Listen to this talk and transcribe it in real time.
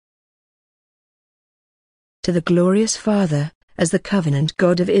to the glorious Father, as the covenant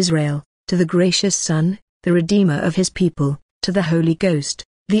God of Israel, to the gracious Son, the Redeemer of his people, to the Holy Ghost,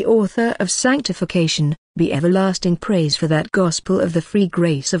 the author of sanctification, be everlasting praise for that gospel of the free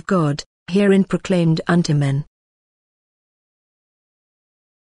grace of God, herein proclaimed unto men.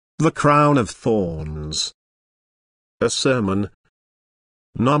 The Crown of Thorns. A Sermon.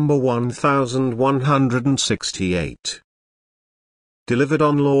 Number 1168. Delivered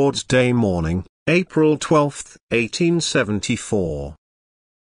on Lord's Day morning, April 12, 1874.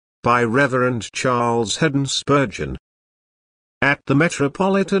 By Reverend Charles Haddon Spurgeon. At the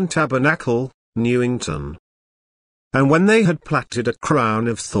Metropolitan Tabernacle, Newington. And when they had platted a crown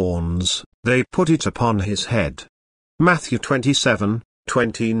of thorns, they put it upon his head. Matthew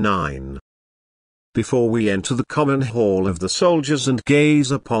 27:29. Before we enter the common hall of the soldiers and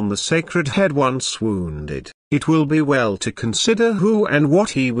gaze upon the sacred head once wounded, it will be well to consider who and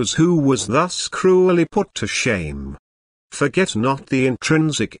what he was who was thus cruelly put to shame. Forget not the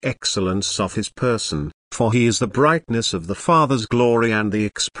intrinsic excellence of his person, for he is the brightness of the Father's glory and the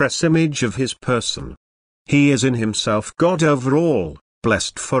express image of his person. He is in himself God over all,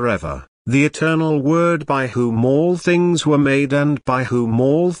 blessed forever, the eternal Word by whom all things were made and by whom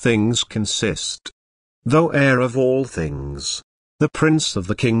all things consist. Though heir of all things, the Prince of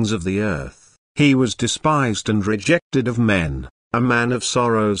the kings of the earth, he was despised and rejected of men, a man of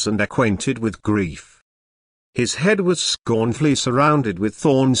sorrows and acquainted with grief. His head was scornfully surrounded with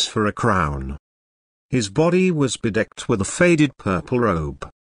thorns for a crown. His body was bedecked with a faded purple robe.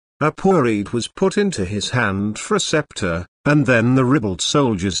 A poor reed was put into his hand for a scepter, and then the ribald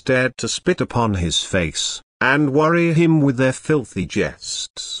soldiers dared to spit upon his face, and worry him with their filthy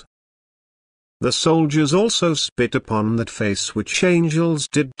jests. The soldiers also spit upon that face which angels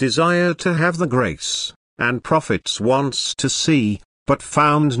did desire to have the grace, and prophets once to see, but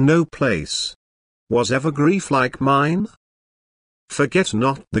found no place. Was ever grief like mine? Forget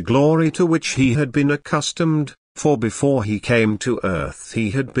not the glory to which he had been accustomed, for before he came to earth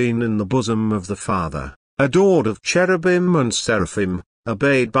he had been in the bosom of the Father, adored of cherubim and seraphim,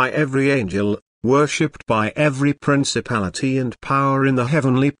 obeyed by every angel, worshipped by every principality and power in the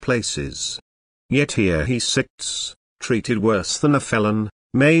heavenly places. Yet here he sits, treated worse than a felon,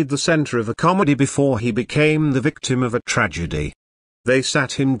 made the center of a comedy before he became the victim of a tragedy. They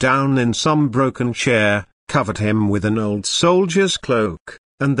sat him down in some broken chair, covered him with an old soldier's cloak,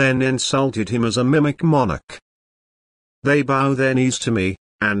 and then insulted him as a mimic monarch. They bow their knees to me,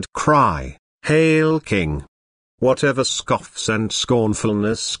 and cry, "Hail King!" Whatever scoffs and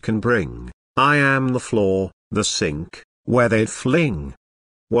scornfulness can bring, I am the floor, the sink, where they fling.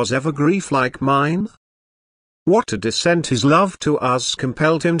 Was ever grief like mine? What a descent his love to us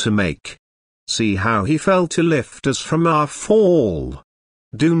compelled him to make! See how he fell to lift us from our fall.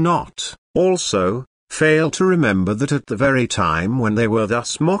 Do not, also, fail to remember that at the very time when they were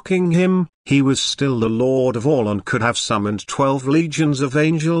thus mocking him, he was still the Lord of all and could have summoned 12 legions of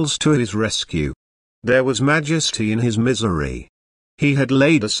angels to his rescue. There was majesty in his misery. He had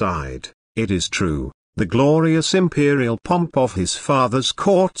laid aside, it is true, the glorious imperial pomp of his father's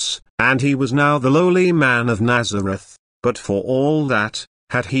courts, and he was now the lowly man of Nazareth, but for all that,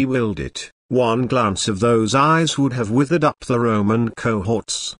 had he willed it, one glance of those eyes would have withered up the Roman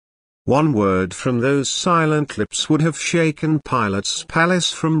cohorts. One word from those silent lips would have shaken Pilate's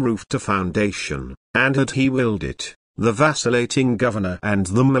palace from roof to foundation, and had he willed it, the vacillating governor and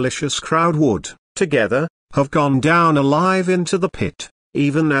the malicious crowd would, together, have gone down alive into the pit,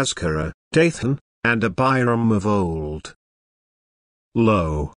 even as Korah, Dathan, and Abiram of old.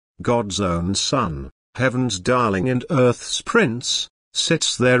 Lo, God's own Son, heaven's darling and earth's prince,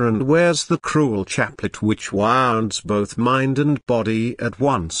 sits there and wears the cruel chaplet which wounds both mind and body at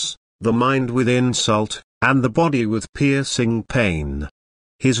once, the mind with insult, and the body with piercing pain.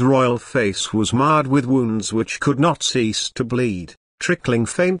 His royal face was marred with wounds which could not cease to bleed, trickling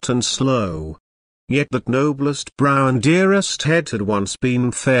faint and slow. Yet that noblest brow and dearest head had once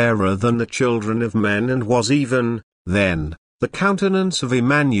been fairer than the children of men and was even, then, the countenance of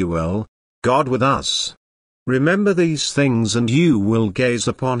Emmanuel, God with us. Remember these things and you will gaze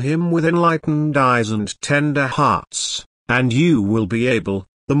upon him with enlightened eyes and tender hearts, and you will be able,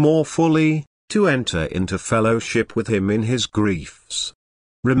 the more fully, to enter into fellowship with him in his griefs.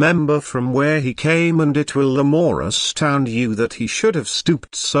 Remember from where he came and it will the more astound you that he should have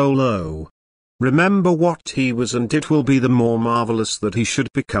stooped so low. Remember what he was and it will be the more marvelous that he should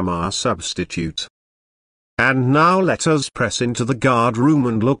become our substitute. And now let us press into the guard-room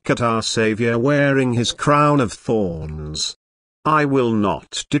and look at our Saviour wearing his crown of thorns. I will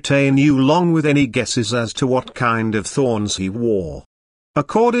not detain you long with any guesses as to what kind of thorns he wore.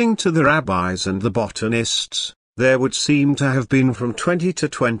 According to the rabbis and the botanists, there would seem to have been from 20 to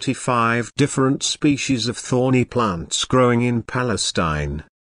 25 different species of thorny plants growing in Palestine.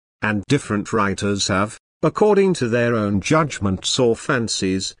 And different writers have, according to their own judgments or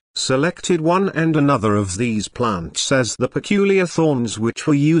fancies, selected one and another of these plants as the peculiar thorns which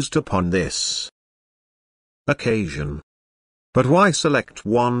were used upon this occasion. But why select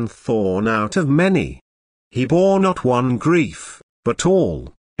one thorn out of many? He bore not one grief, but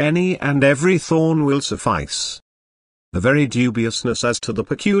all, any and every thorn will suffice. The very dubiousness as to the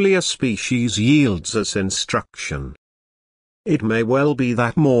peculiar species yields us instruction. It may well be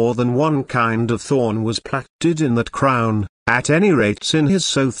that more than one kind of thorn was planted in that crown. At any rate, sin has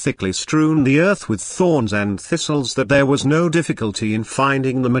so thickly strewn the earth with thorns and thistles that there was no difficulty in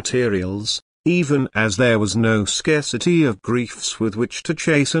finding the materials, even as there was no scarcity of griefs with which to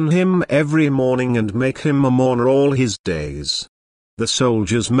chasten him every morning and make him a mourner all his days. The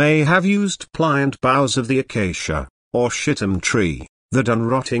soldiers may have used pliant boughs of the acacia, or shittim tree, that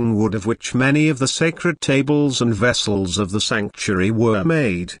unrotting wood of which many of the sacred tables and vessels of the sanctuary were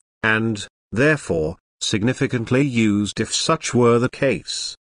made, and, therefore, significantly used if such were the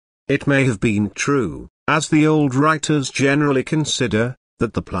case. It may have been true, as the old writers generally consider,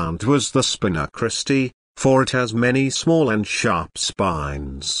 that the plant was the Spina Christi, for it has many small and sharp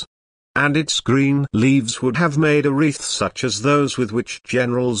spines. And its green leaves would have made a wreath such as those with which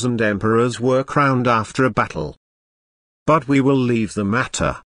generals and emperors were crowned after a battle. But we will leave the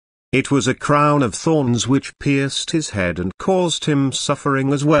matter. It was a crown of thorns which pierced his head and caused him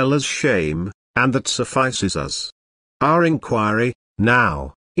suffering as well as shame, and that suffices us. Our inquiry,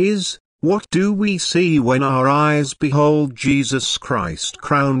 now, is, what do we see when our eyes behold Jesus Christ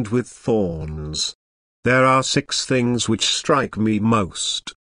crowned with thorns? There are 6 things which strike me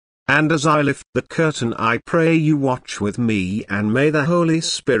most. And as I lift the curtain, I pray you watch with me, and may the Holy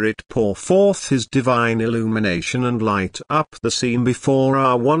Spirit pour forth his divine illumination and light up the scene before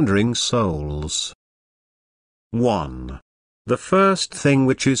our wondering souls. 1. The first thing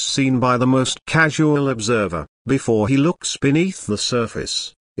which is seen by the most casual observer, before he looks beneath the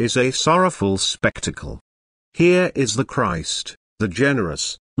surface, is a sorrowful spectacle. Here is the Christ, the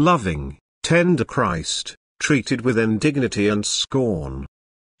generous, loving, tender Christ, treated with indignity and scorn.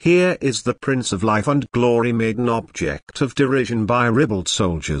 Here is the Prince of Life and Glory made an object of derision by ribald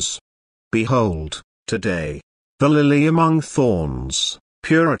soldiers. Behold, today, the lily among thorns,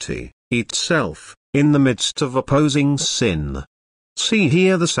 purity, itself, in the midst of opposing sin. See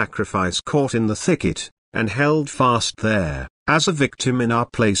here the sacrifice caught in the thicket, and held fast there, as a victim in our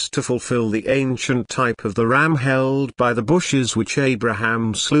place to fulfill the ancient type of the ram held by the bushes which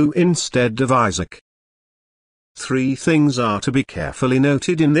Abraham slew instead of Isaac. 3 things are to be carefully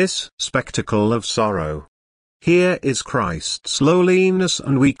noted in this spectacle of sorrow. Here is Christ's lowliness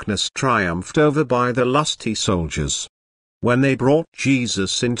and weakness triumphed over by the lusty soldiers. When they brought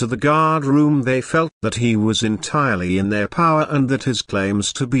Jesus into the guard-room, they felt that he was entirely in their power and that his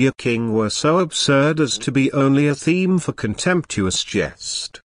claims to be a king were so absurd as to be only a theme for contemptuous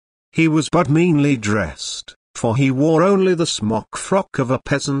jest. He was but meanly dressed, for he wore only the smock frock of a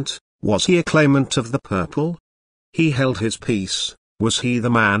peasant. Was he a claimant of the purple? He held his peace. Was he the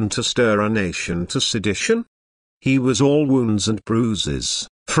man to stir a nation to sedition? He was all wounds and bruises,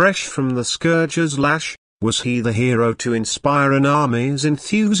 fresh from the scourger's lash. Was he the hero to inspire an army's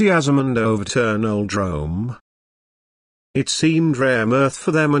enthusiasm and overturn old Rome? It seemed rare mirth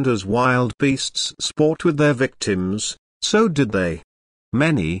for them, and as wild beasts sport with their victims, so did they.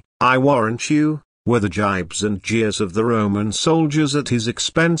 Many, I warrant you, were the gibes and jeers of the Roman soldiers at his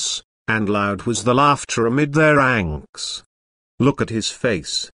expense, and loud was the laughter amid their ranks. Look at his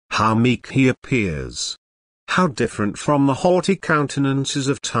face, how meek he appears. How different from the haughty countenances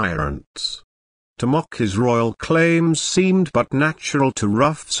of tyrants. To mock his royal claims seemed but natural to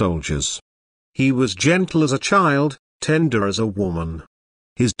rough soldiers. He was gentle as a child, tender as a woman.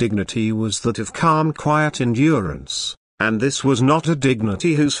 His dignity was that of calm quiet endurance, and this was not a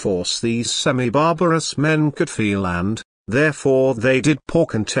dignity whose force these semi-barbarous men could feel, and, therefore, they did pour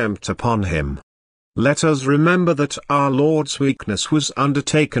contempt upon him. Let us remember that our Lord's weakness was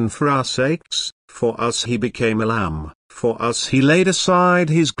undertaken for our sakes, for us he became a lamb, for us he laid aside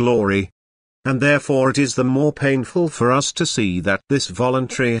his glory. And therefore it is the more painful for us to see that this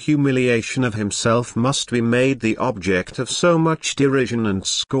voluntary humiliation of himself must be made the object of so much derision and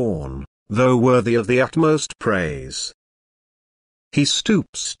scorn, though worthy of the utmost praise. He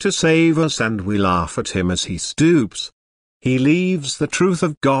stoops to save us, and we laugh at him as he stoops. He leaves the truth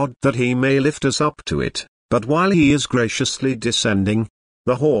of God that he may lift us up to it, but while he is graciously descending,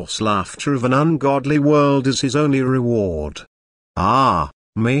 the hoarse laughter of an ungodly world is his only reward. Ah,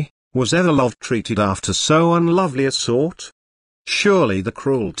 me, was ever love treated after so unlovely a sort? Surely the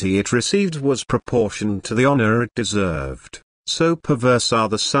cruelty it received was proportioned to the honor it deserved, so perverse are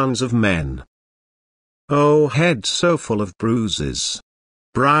the sons of men. O head so full of bruises!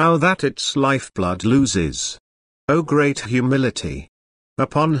 Brow that its lifeblood loses! O great humility!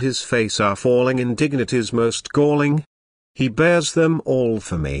 Upon his face are falling indignities most galling. He bears them all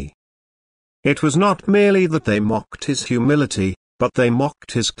for me. It was not merely that they mocked his humility, but they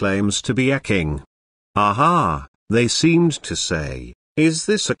mocked his claims to be a king. Aha, they seemed to say, is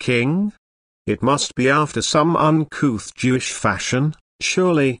this a king? It must be after some uncouth Jewish fashion,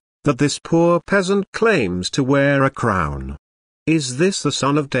 surely, that this poor peasant claims to wear a crown. Is this the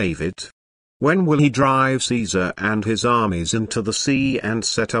son of David? When will he drive Caesar and his armies into the sea and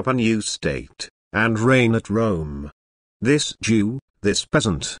set up a new state, and reign at Rome? This Jew, this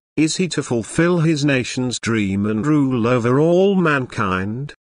peasant, is he to fulfill his nation's dream and rule over all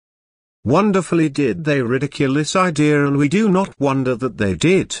mankind? Wonderfully did they ridicule this idea, and we do not wonder that they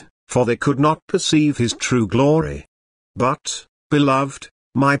did, for they could not perceive his true glory. But, beloved,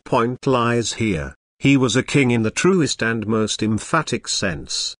 my point lies here: he was a king in the truest and most emphatic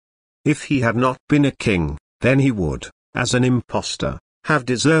sense. If he had not been a king, then he would, as an impostor, have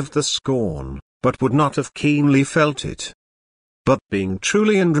deserved the scorn, but would not have keenly felt it. But being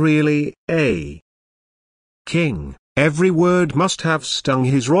truly and really a king, every word must have stung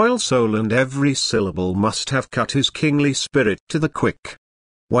his royal soul, and every syllable must have cut his kingly spirit to the quick.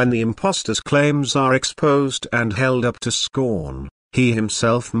 When the impostor's claims are exposed and held up to scorn, he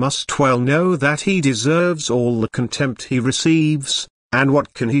himself must well know that he deserves all the contempt he receives, and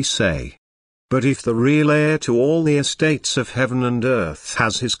what can he say? But if the real heir to all the estates of heaven and earth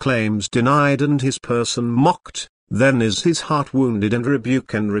has his claims denied and his person mocked, then is his heart wounded, and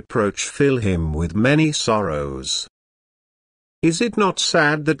rebuke and reproach fill him with many sorrows. Is it not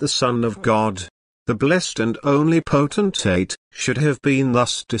sad that the Son of God, the blessed and only potentate, should have been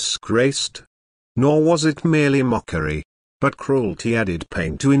thus disgraced? Nor was it merely mockery, but cruelty added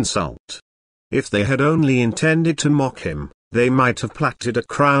pain to insult. If they had only intended to mock him, they might have plaited a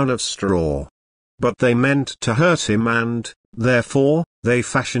crown of straw. But they meant to hurt him, and, therefore, they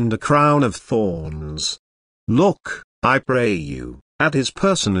fashioned a crown of thorns. Look, I pray you, at his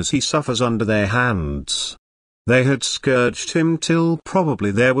person as he suffers under their hands. They had scourged him till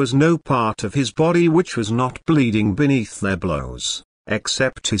probably there was no part of his body which was not bleeding beneath their blows,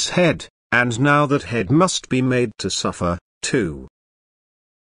 except his head, and now that head must be made to suffer, too.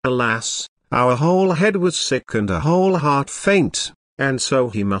 Alas, our whole head was sick and our whole heart faint, and so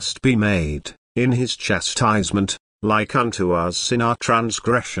he must be made, in his chastisement, like unto us in our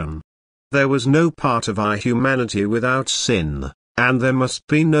transgression. There was no part of our humanity without sin, and there must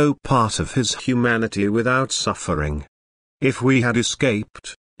be no part of his humanity without suffering. If we had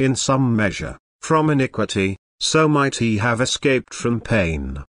escaped, in some measure, from iniquity, so might he have escaped from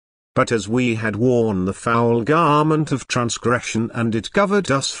pain. But as we had worn the foul garment of transgression and it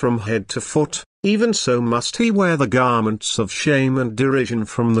covered us from head to foot, even so must he wear the garments of shame and derision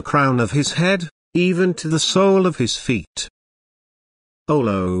from the crown of his head, even to the sole of his feet. O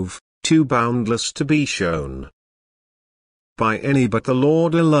love, too boundless to be shown by any but the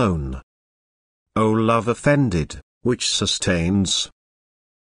Lord alone. O love offended, which sustains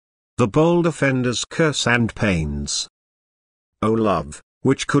the bold offender's curse and pains. O love,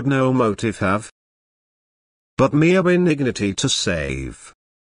 which could no motive have, but mere benignity to save.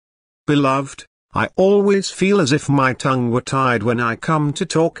 Beloved, I always feel as if my tongue were tied when I come to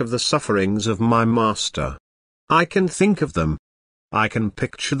talk of the sufferings of my Master. I can think of them. I can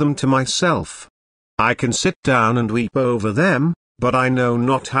picture them to myself. I can sit down and weep over them, but I know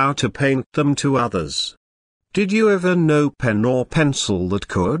not how to paint them to others. Did you ever know pen or pencil that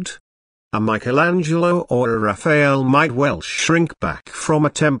could? A Michelangelo or a Raphael might well shrink back from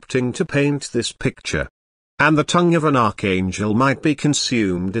attempting to paint this picture. And the tongue of an archangel might be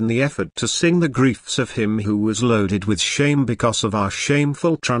consumed in the effort to sing the griefs of him who was loaded with shame because of our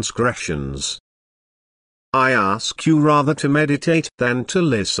shameful transgressions. I ask you rather to meditate than to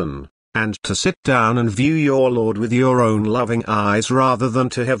listen, and to sit down and view your Lord with your own loving eyes rather than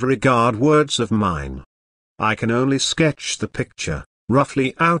to have regard words of mine. I can only sketch the picture,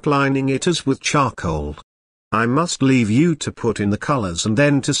 roughly outlining it as with charcoal. I must leave you to put in the colors and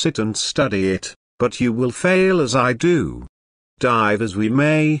then to sit and study it, but you will fail as I do. Dive as we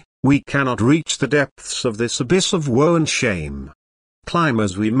may, we cannot reach the depths of this abyss of woe and shame. Climb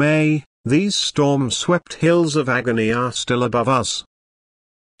as we may, these storm-swept hills of agony are still above us.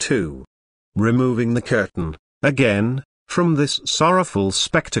 2. Removing the curtain, again, from this sorrowful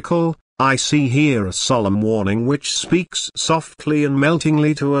spectacle, I see here a solemn warning which speaks softly and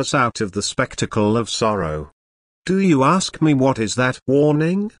meltingly to us out of the spectacle of sorrow. Do you ask me what is that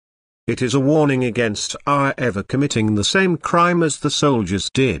warning? It is a warning against our ever committing the same crime as the soldiers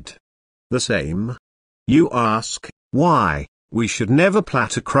did. The same? You ask, why, we should never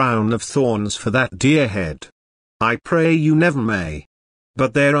plait a crown of thorns for that dear head. I pray you never may.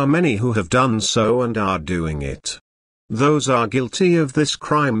 But there are many who have done so and are doing it. Those are guilty of this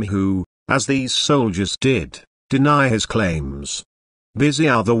crime who, as these soldiers did, deny his claims. Busy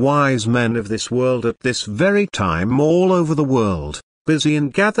are the wise men of this world at this very time all over the world, busy in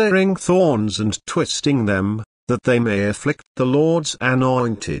gathering thorns and twisting them, that they may afflict the Lord's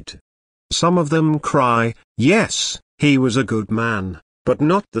anointed. Some of them cry, yes, he was a good man, but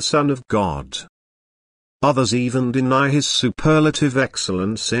not the Son of God. Others even deny his superlative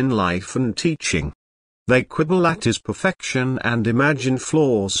excellence in life and teaching. They quibble at his perfection and imagine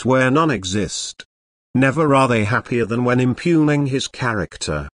flaws where none exist. Never are they happier than when impugning his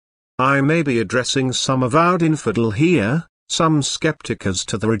character. I may be addressing some avowed infidel here, some skeptic as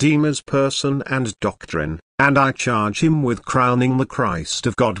to the Redeemer's person and doctrine, and I charge him with crowning the Christ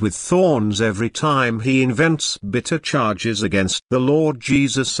of God with thorns every time he invents bitter charges against the Lord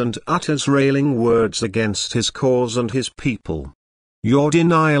Jesus and utters railing words against his cause and his people. Your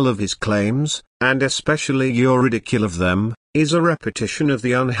denial of his claims, and especially your ridicule of them, is a repetition of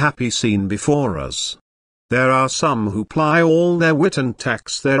the unhappy scene before us. There are some who ply all their wit and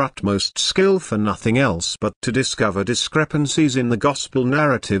tax their utmost skill for nothing else but to discover discrepancies in the gospel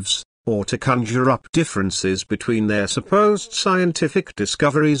narratives, or to conjure up differences between their supposed scientific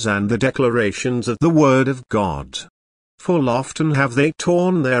discoveries and the declarations of the Word of God. Full often have they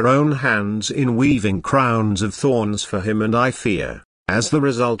torn their own hands in weaving crowns of thorns for him, and I fear, as the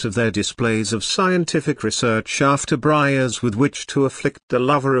result of their displays of scientific research after briars with which to afflict the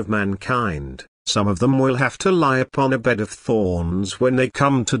lover of mankind, some of them will have to lie upon a bed of thorns when they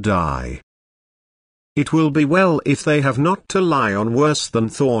come to die. It will be well if they have not to lie on worse than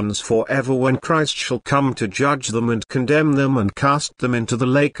thorns forever when Christ shall come to judge them and condemn them and cast them into the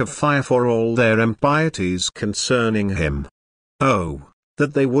lake of fire for all their impieties concerning him. Oh,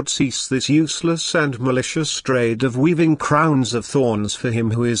 that they would cease this useless and malicious trade of weaving crowns of thorns for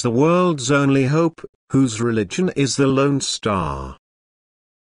him who is the world's only hope, whose religion is the lone star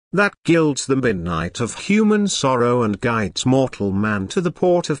that gilds the midnight of human sorrow and guides mortal man to the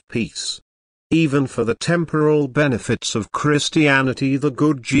port of peace. Even for the temporal benefits of Christianity the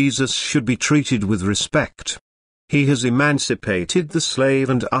good Jesus should be treated with respect. He has emancipated the slave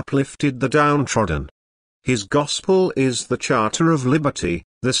and uplifted the downtrodden. His gospel is the charter of liberty,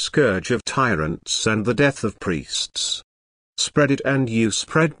 the scourge of tyrants and the death of priests. Spread it and you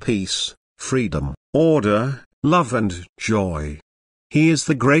spread peace, freedom, order, love and joy. He is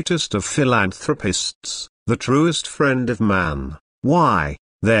the greatest of philanthropists, the truest friend of man. Why,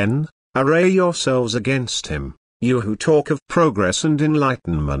 then, array yourselves against him, you who talk of progress and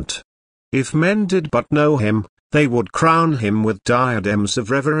enlightenment? If men did but know him, they would crown him with diadems of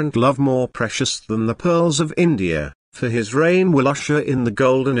reverent love more precious than the pearls of India, for his reign will usher in the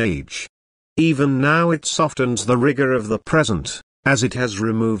golden age. Even now it softens the rigor of the present, as it has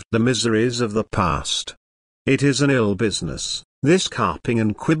removed the miseries of the past. It is an ill business, this carping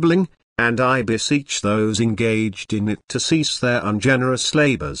and quibbling, and I beseech those engaged in it to cease their ungenerous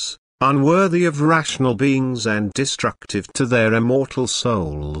labors, unworthy of rational beings and destructive to their immortal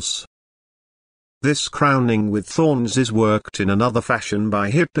souls. This crowning with thorns is worked in another fashion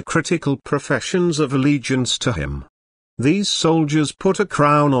by hypocritical professions of allegiance to him. These soldiers put a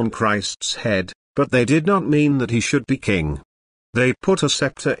crown on Christ's head, but they did not mean that he should be king. They put a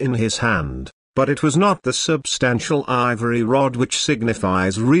scepter in his hand, but it was not the substantial ivory rod which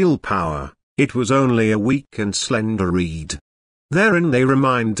signifies real power, it was only a weak and slender reed. Therein they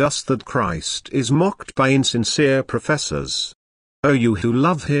remind us that Christ is mocked by insincere professors. O you who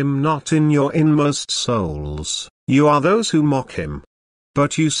love him not in your inmost souls, you are those who mock him.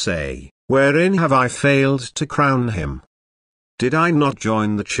 But you say, wherein have I failed to crown him? Did I not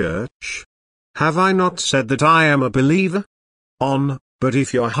join the church? Have I not said that I am a believer? But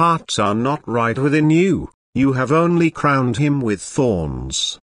if your hearts are not right within you, you have only crowned him with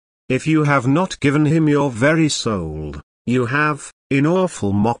thorns. If you have not given him your very soul, you have, in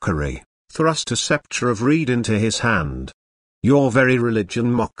awful mockery, thrust a scepter of reed into his hand. Your very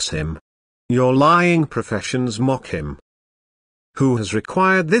religion mocks him. Your lying professions mock him. Who has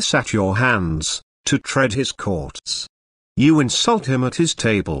required this at your hands, to tread his courts? You insult him at his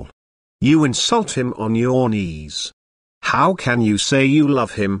table. You insult him on your knees. How can you say you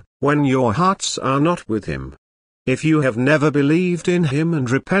love him, when your hearts are not with him? if you have never believed in him and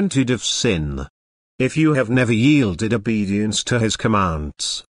repented of sin, if you have never yielded obedience to his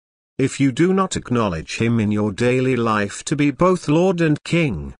commands, if you do not acknowledge him in your daily life to be both Lord and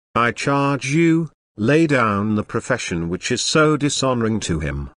King, I charge you, lay down the profession which is so dishonoring to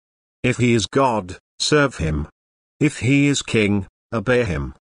him. If he is God, serve him. If he is King, obey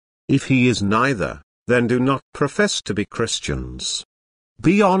him. If he is neither, then do not profess to be Christians.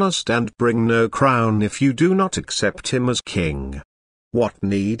 Be honest and bring no crown if you do not accept him as King. What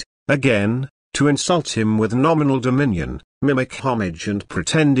need, again, to insult him with nominal dominion, mimic homage and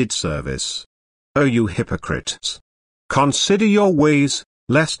pretended service? O you hypocrites! Consider your ways,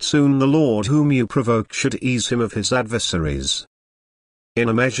 lest soon the Lord whom you provoke should ease him of his adversaries. In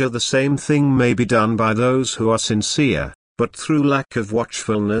a measure the same thing may be done by those who are sincere, but through lack of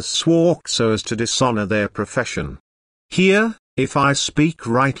watchfulness walk so as to dishonor their profession. Here, if I speak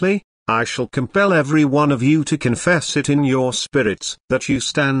rightly, I shall compel every one of you to confess it in your spirits that you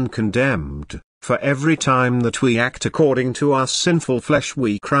stand condemned, for every time that we act according to our sinful flesh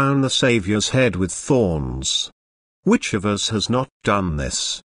we crown the Saviour's head with thorns. Which of us has not done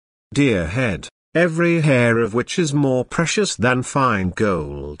this? Dear head, every hair of which is more precious than fine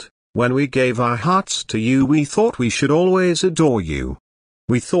gold, when we gave our hearts to you we thought we should always adore you.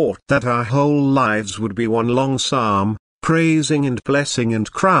 We thought that our whole lives would be one long psalm, praising and blessing and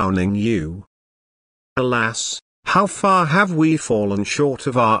crowning you. Alas, how far have we fallen short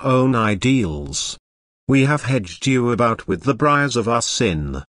of our own ideals? We have hedged you about with the briars of our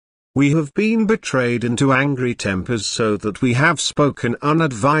sin. We have been betrayed into angry tempers so that we have spoken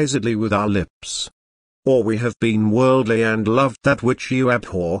unadvisedly with our lips. Or we have been worldly and loved that which you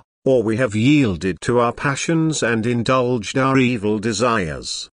abhor, or we have yielded to our passions and indulged our evil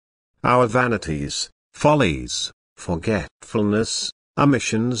desires. Our vanities, follies, forgetfulness,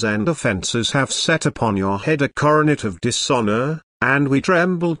 omissions and offences have set upon your head a coronet of dishonor, and we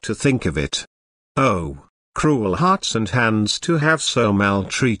tremble to think of it. Oh, cruel hearts and hands to have so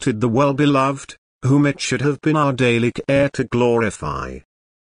maltreated the well-beloved, whom it should have been our daily care to glorify.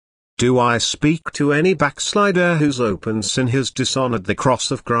 Do I speak to any backslider whose open sin has dishonored the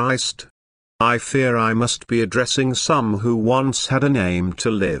cross of Christ? I fear I must be addressing some who once had a name to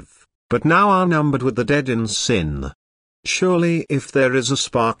live, but now are numbered with the dead in sin. Surely if there is a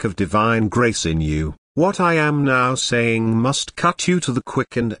spark of divine grace in you, what I am now saying must cut you to the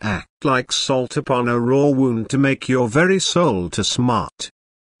quick and act like salt upon a raw wound to make your very soul to smart.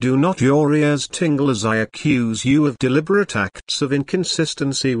 Do not your ears tingle as I accuse you of deliberate acts of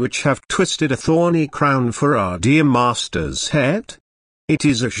inconsistency which have twisted a thorny crown for our dear Master's head? It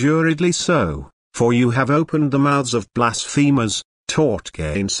is assuredly so, for you have opened the mouths of blasphemers, taught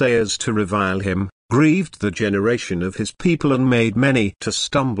gainsayers to revile him, grieved the generation of his people and made many to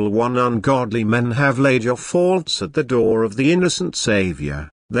stumble. One ungodly men have laid your faults at the door of the innocent Saviour,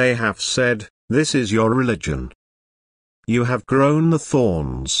 they have said, this is your religion. You have grown the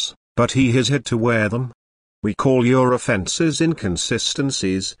thorns, but he has had to wear them. We call your offences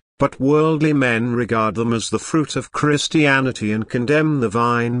inconsistencies, but worldly men regard them as the fruit of Christianity and condemn the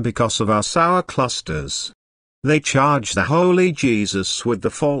vine because of our sour clusters. They charge the holy Jesus with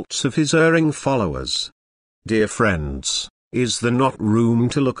the faults of his erring followers. Dear friends, is there not room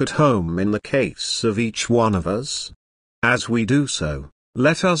to look at home in the case of each one of us? As we do so,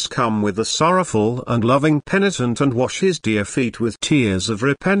 let us come with a sorrowful and loving penitent and wash his dear feet with tears of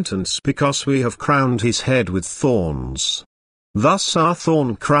repentance because we have crowned his head with thorns. Thus our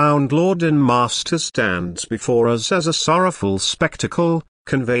thorn-crowned Lord and Master stands before us as a sorrowful spectacle,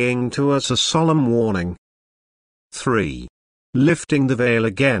 conveying to us a solemn warning. 3. Lifting the veil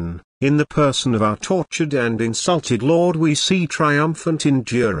again, in the person of our tortured and insulted Lord we see triumphant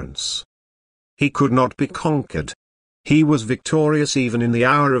endurance. He could not be conquered. He was victorious even in the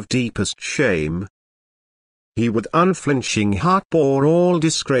hour of deepest shame. He with unflinching heart bore all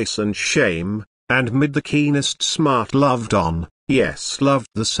disgrace and shame, and mid the keenest smart loved on, yes loved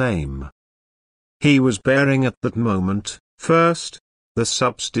the same. He was bearing at that moment, first, the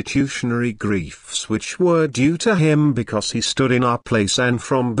substitutionary griefs which were due to him because he stood in our place, and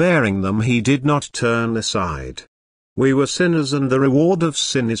from bearing them he did not turn aside. We were sinners and the reward of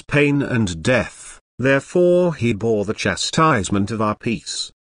sin is pain and death, therefore he bore the chastisement of our peace.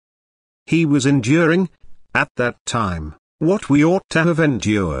 He was enduring, at that time, what we ought to have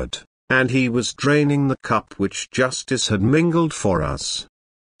endured, and he was draining the cup which justice had mingled for us.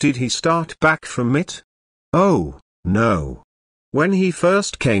 Did he start back from it? Oh, no. When he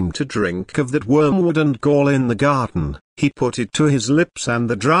first came to drink of that wormwood and gall in the garden, he put it to his lips and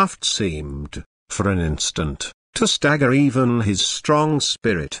the draught seemed, for an instant, to stagger even his strong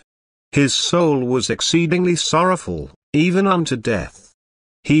spirit. His soul was exceedingly sorrowful, even unto death.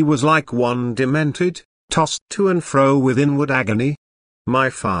 He was like one demented, tossed to and fro with inward agony. My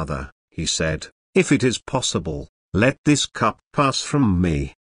Father, he said, if it is possible, let this cup pass from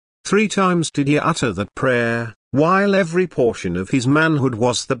me. 3 times did he utter that prayer, while every portion of his manhood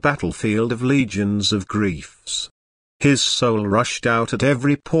was the battlefield of legions of griefs. His soul rushed out at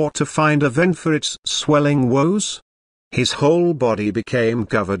every port to find a vent for its swelling woes. His whole body became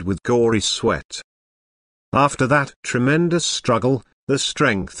covered with gory sweat. After that tremendous struggle, the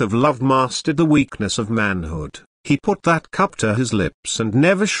strength of love mastered the weakness of manhood. He put that cup to his lips and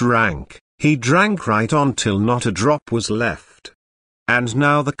never shrank. He drank right on till not a drop was left. And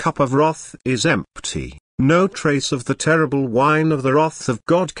now the cup of wrath is empty. No trace of the terrible wine of the wrath of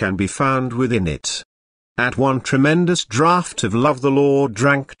God can be found within it. At one tremendous draught of love the Lord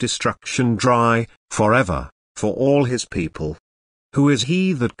drank destruction dry, forever, for all his people. Who is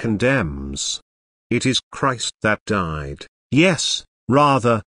he that condemns? It is Christ that died, yes,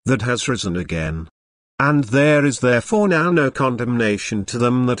 rather, that has risen again. And there is therefore now no condemnation to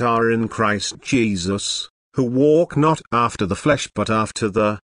them that are in Christ Jesus, who walk not after the flesh but after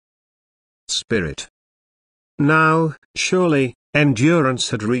the Spirit. Now, surely, endurance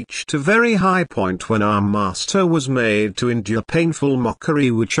had reached a very high point when our Master was made to endure painful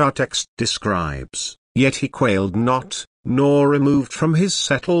mockery which our text describes, yet he quailed not, nor removed from his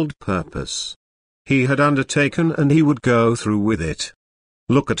settled purpose. He had undertaken and he would go through with it.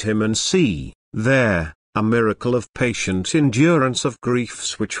 Look at him and see, there, a miracle of patient endurance of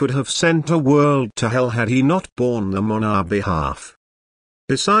griefs which would have sent a world to hell had he not borne them on our behalf.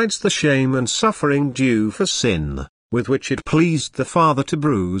 Besides the shame and suffering due for sin, with which it pleased the Father to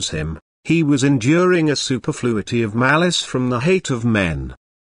bruise him, he was enduring a superfluity of malice from the hate of men.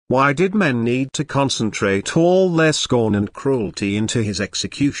 Why did men need to concentrate all their scorn and cruelty into his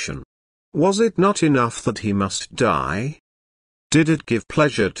execution? Was it not enough that he must die? Did it give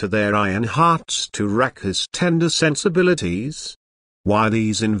pleasure to their iron hearts to rack his tender sensibilities? Why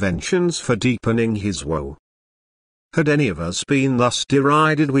these inventions for deepening his woe? Had any of us been thus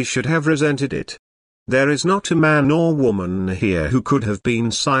derided we should have resented it. There is not a man or woman here who could have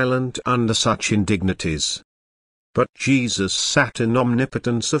been silent under such indignities. But Jesus sat in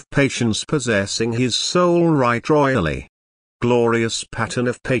omnipotence of patience possessing his soul right royally. Glorious pattern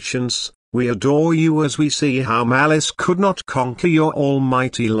of patience, we adore you as we see how malice could not conquer your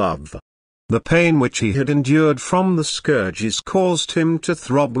almighty love. The pain which he had endured from the scourges caused him to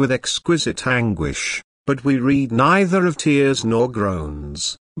throb with exquisite anguish, but we read neither of tears nor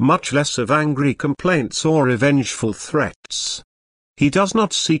groans, much less of angry complaints or revengeful threats. He does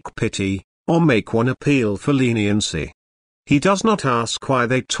not seek pity, or make one appeal for leniency. He does not ask why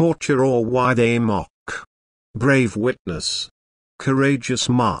they torture or why they mock. Brave witness. Courageous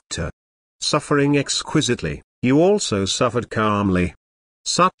martyr. Suffering exquisitely, you also suffered calmly.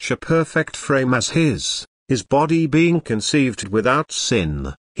 Such a perfect frame as his body being conceived without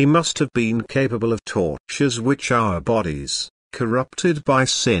sin, he must have been capable of tortures which our bodies, corrupted by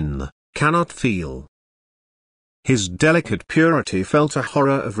sin, cannot feel. His delicate purity felt a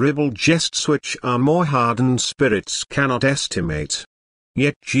horror of ribald jests which our more hardened spirits cannot estimate.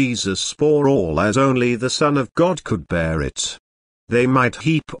 Yet Jesus bore all as only the Son of God could bear it. They might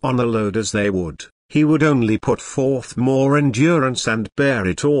heap on a load as they would, he would only put forth more endurance and bear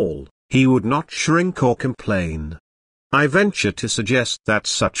it all, he would not shrink or complain. I venture to suggest that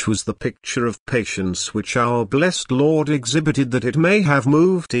such was the picture of patience which our blessed Lord exhibited, that it may have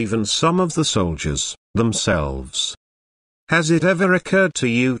moved even some of the soldiers themselves. Has it ever occurred to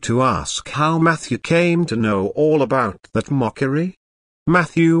you to ask how Matthew came to know all about that mockery?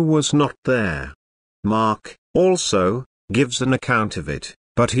 Matthew was not there. Mark, also, gives an account of it,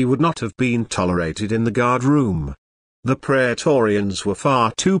 but he would not have been tolerated in the guard-room. The praetorians were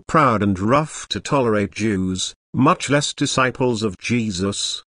far too proud and rough to tolerate Jews, much less disciples of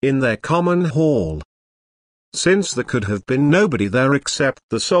Jesus, in their common hall. Since there could have been nobody there except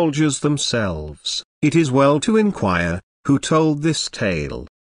the soldiers themselves, it is well to inquire, who told this tale.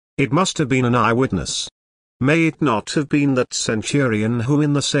 It must have been an eyewitness. May it not have been that centurion who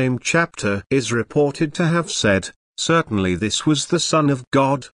in the same chapter is reported to have said, "Certainly this was the Son of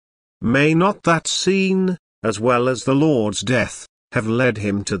God"? May not that scene, as well as the Lord's death, have led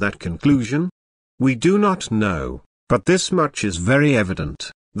him to that conclusion? We do not know, but this much is very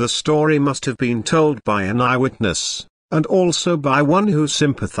evident: the story must have been told by an eyewitness, and also by one who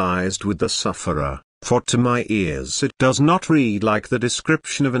sympathized with the sufferer, for to my ears it does not read like the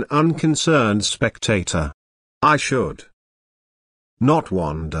description of an unconcerned spectator. I should not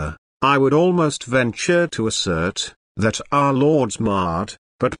wonder, I would almost venture to assert, that our Lord's marred,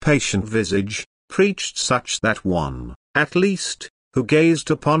 but patient visage, preached such that one, at least, who gazed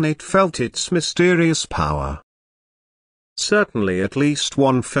upon it felt its mysterious power. Certainly at least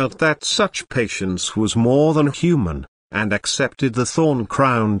one felt that such patience was more than human, and accepted the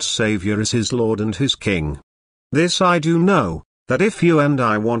thorn-crowned Saviour as his Lord and his King. This I do know, that if you and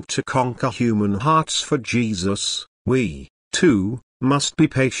I want to conquer human hearts for Jesus, we, too, must be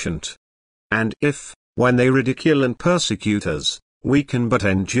patient. And if, when they ridicule and persecute us, we can but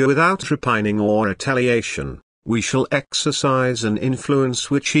endure without repining or retaliation, we shall exercise an influence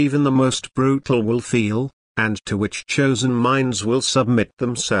which even the most brutal will feel, and to which chosen minds will submit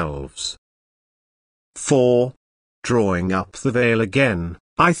themselves. 4. Drawing up the veil again,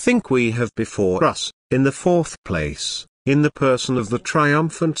 I think we have before us, in the fourth place, in the person of the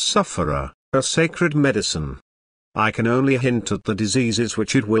triumphant sufferer, a sacred medicine. I can only hint at the diseases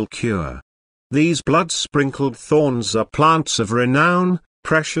which it will cure. These blood-sprinkled thorns are plants of renown,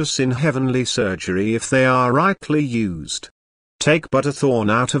 precious in heavenly surgery if they are rightly used. Take but a thorn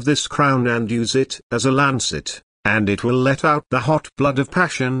out of this crown and use it as a lancet, and it will let out the hot blood of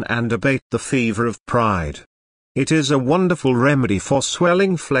passion and abate the fever of pride. It is a wonderful remedy for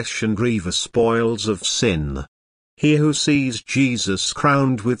swelling flesh and grievous spoils of sin. He who sees Jesus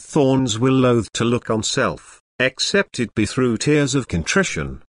crowned with thorns will loathe to look on self, except it be through tears of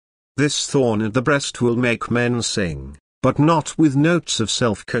contrition. This thorn in the breast will make men sing, but not with notes of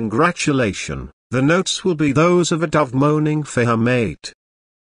self-congratulation. The notes will be those of a dove moaning for her mate.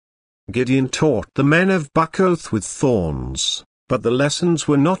 Gideon taught the men of Succoth with thorns, but the lessons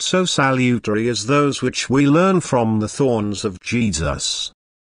were not so salutary as those which we learn from the thorns of Jesus.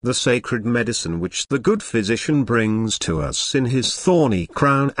 The sacred medicine which the good physician brings to us in his thorny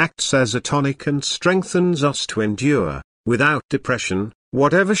crown acts as a tonic and strengthens us to endure, without depression,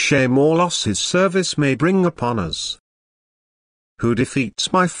 whatever shame or loss his service may bring upon us. Who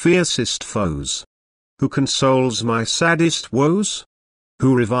defeats my fiercest foes? Who consoles my saddest woes?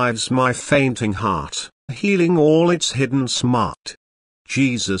 Who revives my fainting heart, healing all its hidden smart?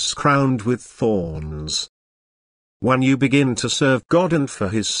 Jesus crowned with thorns. When you begin to serve God and for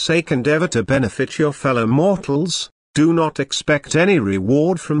his sake endeavor to benefit your fellow mortals, do not expect any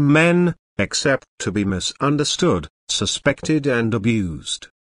reward from men, except to be misunderstood, suspected and abused.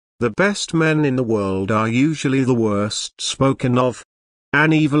 The best men in the world are usually the worst spoken of.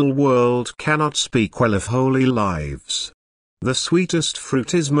 An evil world cannot speak well of holy lives. The sweetest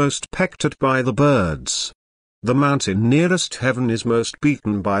fruit is most pecked at by the birds. The mountain nearest heaven is most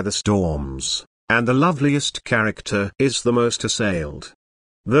beaten by the storms, and the loveliest character is the most assailed.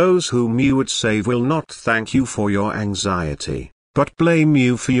 Those whom you would save will not thank you for your anxiety, but blame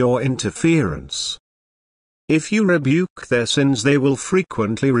you for your interference. If you rebuke their sins, they will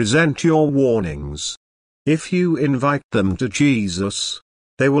frequently resent your warnings. If you invite them to Jesus,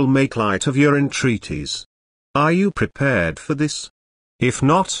 they will make light of your entreaties. Are you prepared for this? If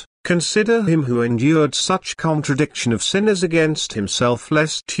not, consider him who endured such contradiction of sinners against himself,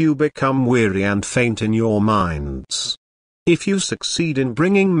 lest you become weary and faint in your minds. If you succeed in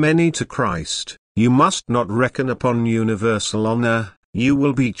bringing many to Christ, you must not reckon upon universal honor. You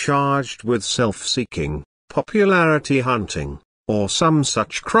will be charged with self-seeking, popularity hunting, or some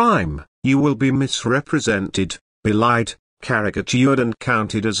such crime. You will be misrepresented, belied, caricatured and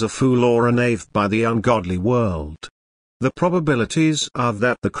counted as a fool or a knave by the ungodly world. The probabilities are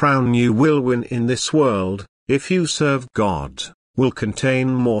that the crown you will win in this world, if you serve God, will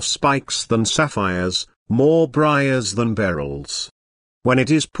contain more spikes than sapphires, more briars than beryls. When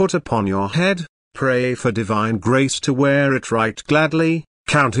it is put upon your head, pray for divine grace to wear it right gladly,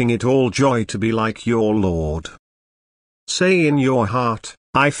 counting it all joy to be like your Lord. Say in your heart,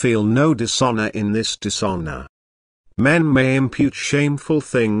 I feel no dishonor in this dishonor. Men may impute shameful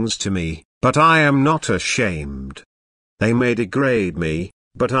things to me, but I am not ashamed. They may degrade me,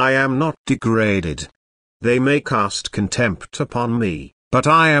 but I am not degraded. They may cast contempt upon me, but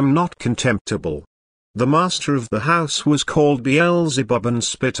I am not contemptible. The master of the house was called Beelzebub and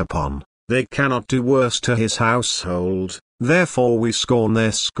spit upon. They cannot do worse to his household, therefore we scorn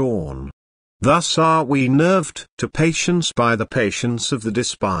their scorn. Thus are we nerved to patience by the patience of the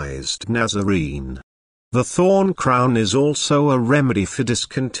despised Nazarene. The thorn crown is also a remedy for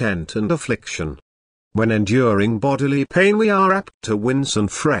discontent and affliction. When enduring bodily pain we are apt to wince and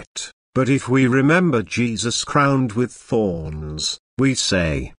fret, but if we remember Jesus crowned with thorns, we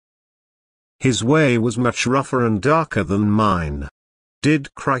say, His way was much rougher and darker than mine.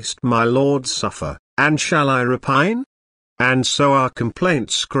 Did Christ my Lord suffer, and shall I repine? And so our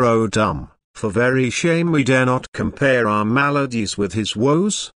complaints grow dumb, for very shame we dare not compare our maladies with his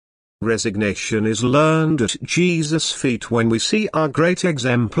woes. Resignation is learned at Jesus' feet when we see our great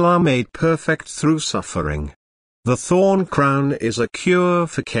exemplar made perfect through suffering. The thorn crown is a cure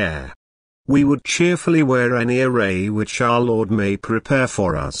for care. We would cheerfully wear any array which our Lord may prepare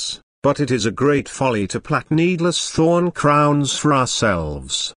for us, but it is a great folly to plait needless thorn crowns for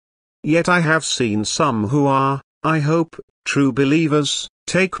ourselves. Yet I have seen some who are, I hope, true believers,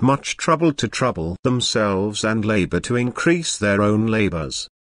 take much trouble to trouble themselves and labor to increase their own labors.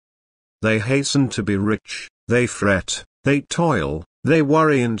 They hasten to be rich, they fret, they toil, they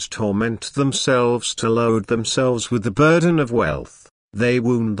worry and torment themselves to load themselves with the burden of wealth, they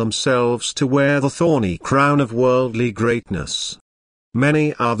wound themselves to wear the thorny crown of worldly greatness.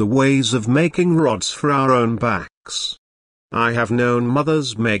 Many are the ways of making rods for our own backs. I have known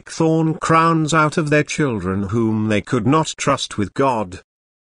mothers make thorn crowns out of their children whom they could not trust with God.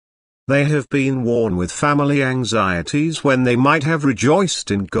 They have been worn with family anxieties when they might have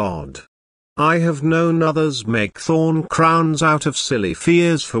rejoiced in God. I have known others make thorn crowns out of silly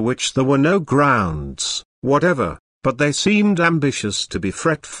fears for which there were no grounds whatever, but they seemed ambitious to be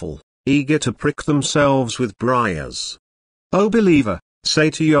fretful, eager to prick themselves with briars. O believer, say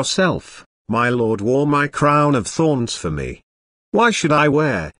to yourself, my Lord wore my crown of thorns for me. Why should I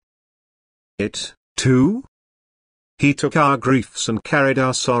wear it, too? He took our griefs and carried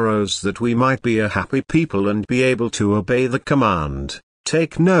our sorrows that we might be a happy people and be able to obey the command.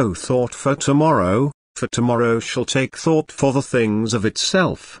 Take no thought for tomorrow shall take thought for the things of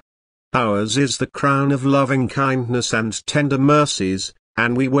itself. Ours is the crown of loving kindness and tender mercies,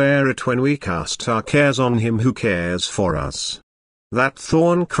 and we wear it when we cast our cares on Him who cares for us. That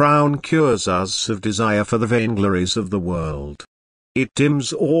thorn crown cures us of desire for the vainglories of the world. It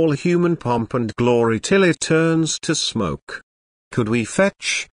dims all human pomp and glory till it turns to smoke. Could we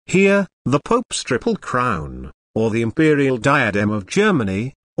fetch, here, the Pope's triple crown, or the imperial diadem of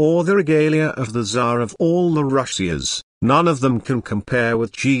Germany, or the regalia of the Tsar of all the Russias, none of them can compare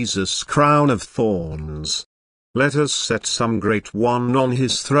with Jesus' crown of thorns. Let us set some great one on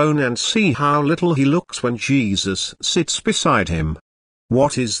his throne and see how little he looks when Jesus sits beside him.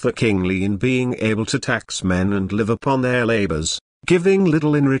 What is the kingly in being able to tax men and live upon their labors, giving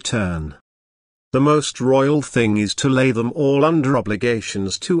little in return? The most royal thing is to lay them all under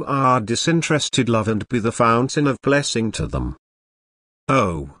obligations to our disinterested love and be the fountain of blessing to them.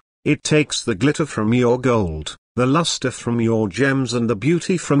 Oh, it takes the glitter from your gold, the luster from your gems and the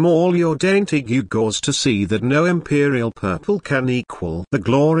beauty from all your dainty gewgaws to see that no imperial purple can equal the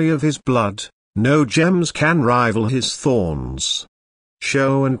glory of his blood, no gems can rival his thorns.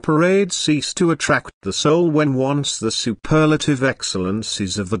 Show and parade cease to attract the soul when once the superlative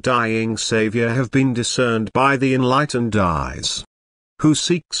excellencies of the dying Saviour have been discerned by the enlightened eyes. Who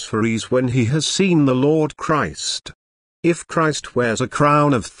seeks for ease when he has seen the Lord Christ? If Christ wears a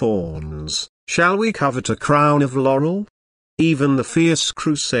crown of thorns, shall we covet a crown of laurel? Even the fierce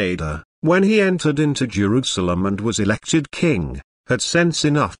crusader, when he entered into Jerusalem and was elected king, had sense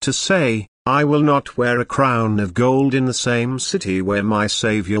enough to say, I will not wear a crown of gold in the same city where my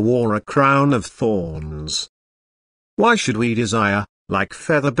Saviour wore a crown of thorns. Why should we desire, like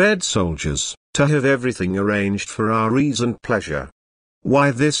feather-bed soldiers, to have everything arranged for our ease and pleasure?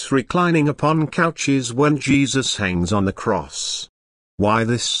 Why this reclining upon couches when Jesus hangs on the cross? Why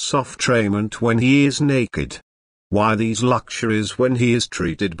this soft raiment when he is naked? Why these luxuries when he is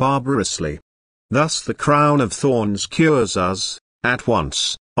treated barbarously? Thus the crown of thorns cures us, at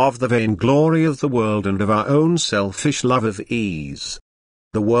once, of the vainglory of the world and of our own selfish love of ease.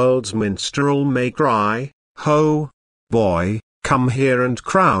 The world's minstrel may cry, Ho, boy, come here and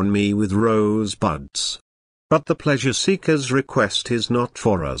crown me with rosebuds. But the pleasure-seeker's request is not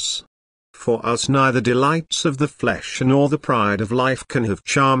for us. For us neither delights of the flesh nor the pride of life can have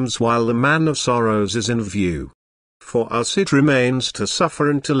charms while the man of sorrows is in view. For us it remains to suffer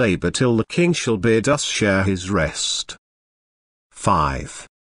and to labor till the King shall bid us share his rest. 5.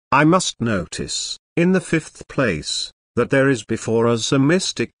 I must notice, in the fifth place, that there is before us a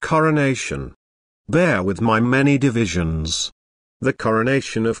mystic coronation. Bear with my many divisions. The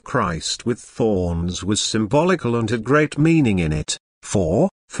coronation of Christ with thorns was symbolical and had great meaning in it, for,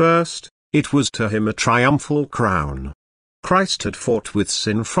 first, it was to him a triumphal crown. Christ had fought with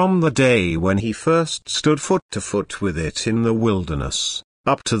sin from the day when he first stood foot to foot with it in the wilderness,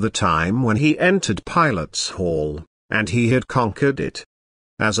 up to the time when he entered Pilate's hall, and he had conquered it.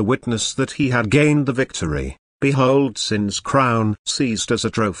 As a witness that he had gained the victory, behold sin's crown seized as a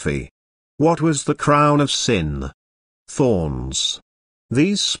trophy. What was the crown of sin? Thorns.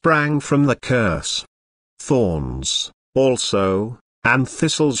 These sprang from the curse. Thorns, also, and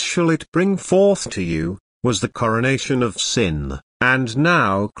thistles shall it bring forth to you, was the coronation of sin, and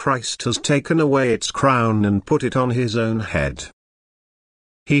now Christ has taken away its crown and put it on his own head.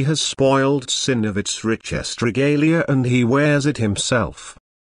 He has spoiled sin of its richest regalia and he wears it himself.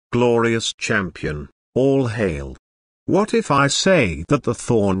 Glorious champion, all hail. What if I say that the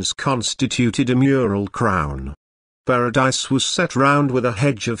thorns constituted a mural crown? Paradise was set round with a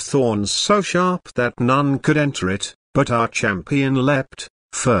hedge of thorns so sharp that none could enter it, but our champion leapt,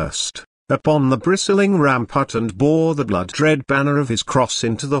 first, upon the bristling rampart and bore the blood-red banner of his cross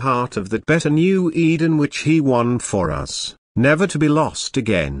into the heart of that better new Eden which he won for us, never to be lost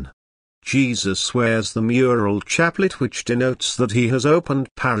again. Jesus wears the mural chaplet which denotes that he has opened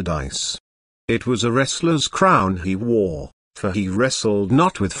paradise. It was a wrestler's crown he wore, for he wrestled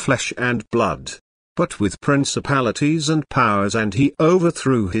not with flesh and blood, but with principalities and powers, and he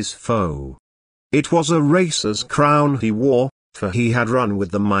overthrew his foe. It was a racer's crown he wore, for he had run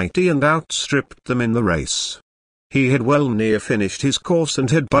with the mighty and outstripped them in the race. He had well near finished his course and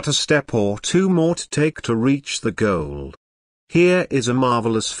had but a step or two more to take to reach the goal. Here is a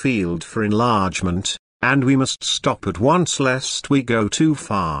marvelous field for enlargement, and we must stop at once lest we go too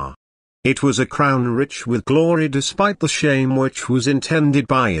far. It was a crown rich with glory despite the shame which was intended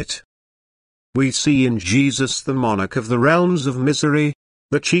by it. We see in Jesus the monarch of the realms of misery,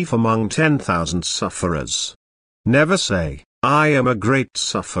 the chief among 10,000 sufferers. Never say, I am a great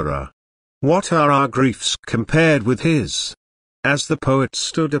sufferer. What are our griefs compared with his? As the poet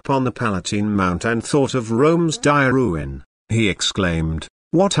stood upon the Palatine Mount and thought of Rome's dire ruin, he exclaimed,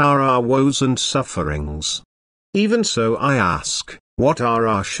 what are our woes and sufferings? Even so I ask, what are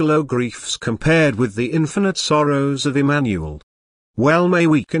our shallow griefs compared with the infinite sorrows of Emmanuel? Well may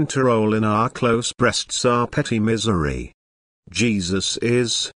we control in our close breasts our petty misery. Jesus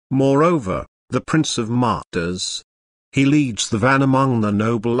is, moreover, the Prince of Martyrs. He leads the van among the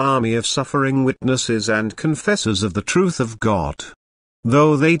noble army of suffering witnesses and confessors of the truth of God.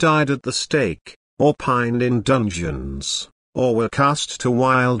 Though they died at the stake, or pined in dungeons, or were cast to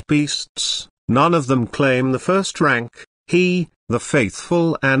wild beasts, none of them claim the first rank. He, the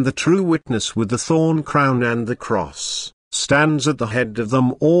faithful and the true witness with the thorn crown and the cross, stands at the head of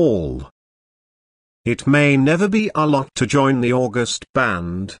them all. It may never be our lot to join the august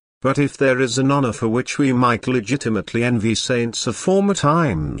band, but if there is an honor for which we might legitimately envy saints of former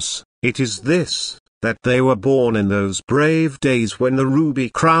times, it is this, that they were born in those brave days when the ruby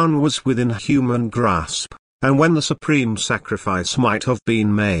crown was within human grasp, and when the supreme sacrifice might have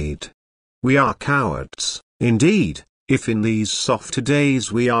been made. We are cowards, indeed, if in these softer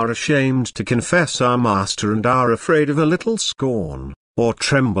days we are ashamed to confess our Master and are afraid of a little scorn, or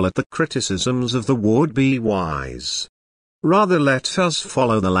tremble at the criticisms of the would-be wise. Rather let us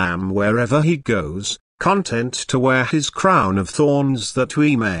follow the Lamb wherever he goes, content to wear his crown of thorns that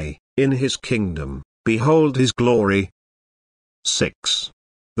we may, in his kingdom, behold his glory. 6.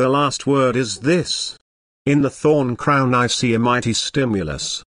 The last word is this. In the thorn crown I see a mighty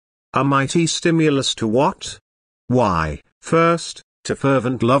stimulus. A mighty stimulus to what? Why, first, to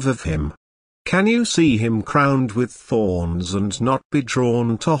fervent love of him. Can you see him crowned with thorns and not be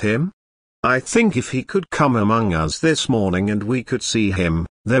drawn to him? I think if he could come among us this morning and we could see him,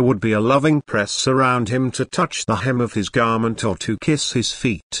 there would be a loving press around him to touch the hem of his garment or to kiss his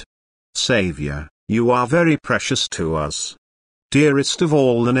feet. Saviour, you are very precious to us. Dearest of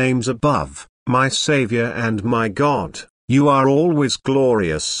all the names above, my Saviour and my God, you are always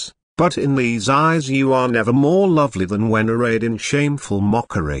glorious, but in these eyes you are never more lovely than when arrayed in shameful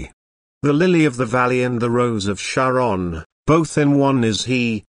mockery. The lily of the valley and the rose of Sharon, both in one is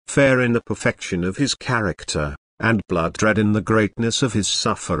he, fair in the perfection of his character, and blood-red in the greatness of his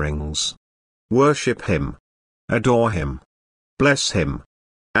sufferings. Worship him. Adore him. Bless him.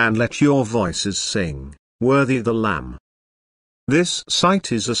 And let your voices sing, worthy the Lamb. This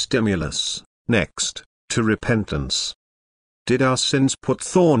sight is a stimulus, next, to repentance. Did our sins put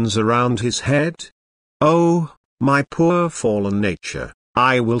thorns around his head? Oh, my poor fallen nature,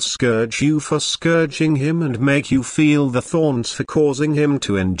 I will scourge you for scourging him and make you feel the thorns for causing him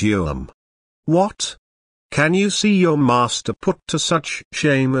to endure them. What? Can you see your Master put to such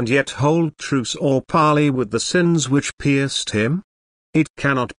shame and yet hold truce or parley with the sins which pierced him? It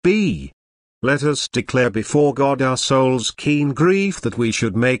cannot be. Let us declare before God our soul's keen grief that we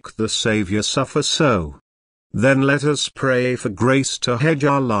should make the Saviour suffer so. Then let us pray for grace to hedge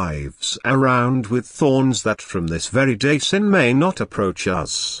our lives around with thorns that from this very day sin may not approach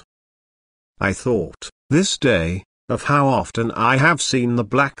us. I thought, this day, of how often I have seen the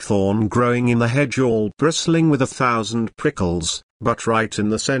blackthorn growing in the hedge all bristling with 1,000 prickles, but right in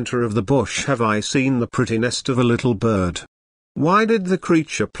the center of the bush have I seen the pretty nest of a little bird. Why did the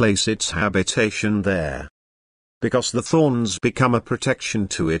creature place its habitation there? because the thorns become a protection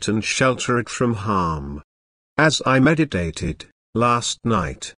to it and shelter it from harm. As I meditated, last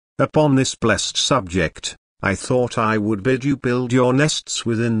night, upon this blessed subject, I thought I would bid you build your nests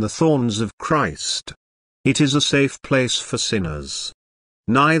within the thorns of Christ. It is a safe place for sinners.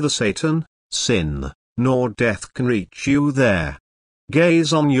 Neither Satan, sin, nor death can reach you there.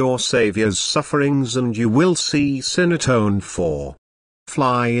 Gaze on your Saviour's sufferings and you will see sin atoned for.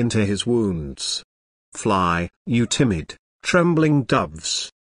 Fly into his wounds. Fly, you timid, trembling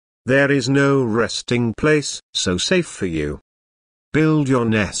doves. There is no resting place so safe for you. Build your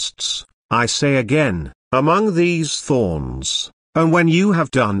nests, I say again, among these thorns, and when you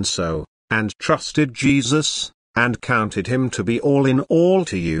have done so, and trusted Jesus, and counted him to be all in all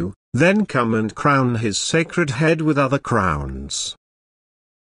to you, then come and crown his sacred head with other crowns.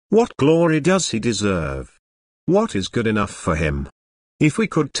 What glory does he deserve? What is good enough for him? If we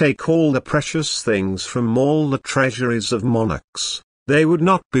could take all the precious things from all the treasuries of monarchs, they would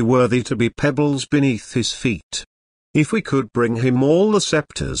not be worthy to be pebbles beneath his feet. If we could bring him all the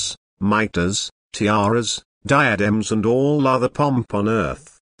scepters, mitres, tiaras, diadems and all other pomp on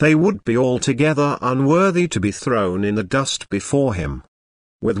earth, they would be altogether unworthy to be thrown in the dust before him.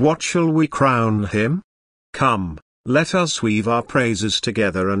 With what shall we crown him? Come, let us weave our praises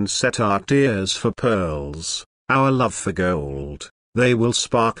together and set our tears for pearls, our love for gold. They will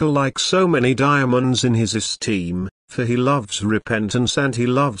sparkle like so many diamonds in his esteem, for he loves repentance and he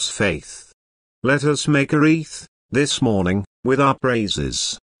loves faith. Let us make a wreath, this morning, with our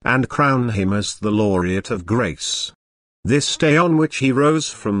praises, and crown him as the laureate of grace. This day on which he rose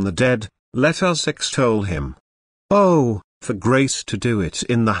from the dead, let us extol him. Oh, for grace to do it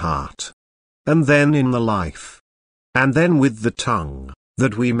in the heart. And then in the life. And then with the tongue,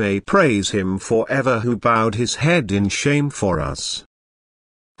 that we may praise him forever who bowed his head in shame for us.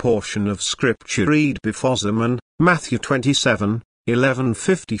 Portion of Scripture read before Zeman, Matthew 27,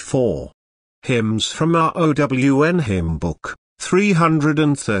 1154. Hymns from our OWN Hymn Book,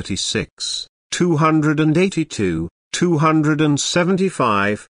 336, 282,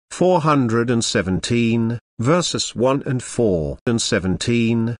 275, 417, verses 1 and 4 and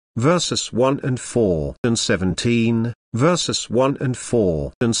 17, verses 1 and 4 and 17, verses 1 and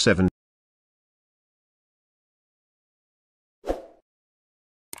 4 and 17.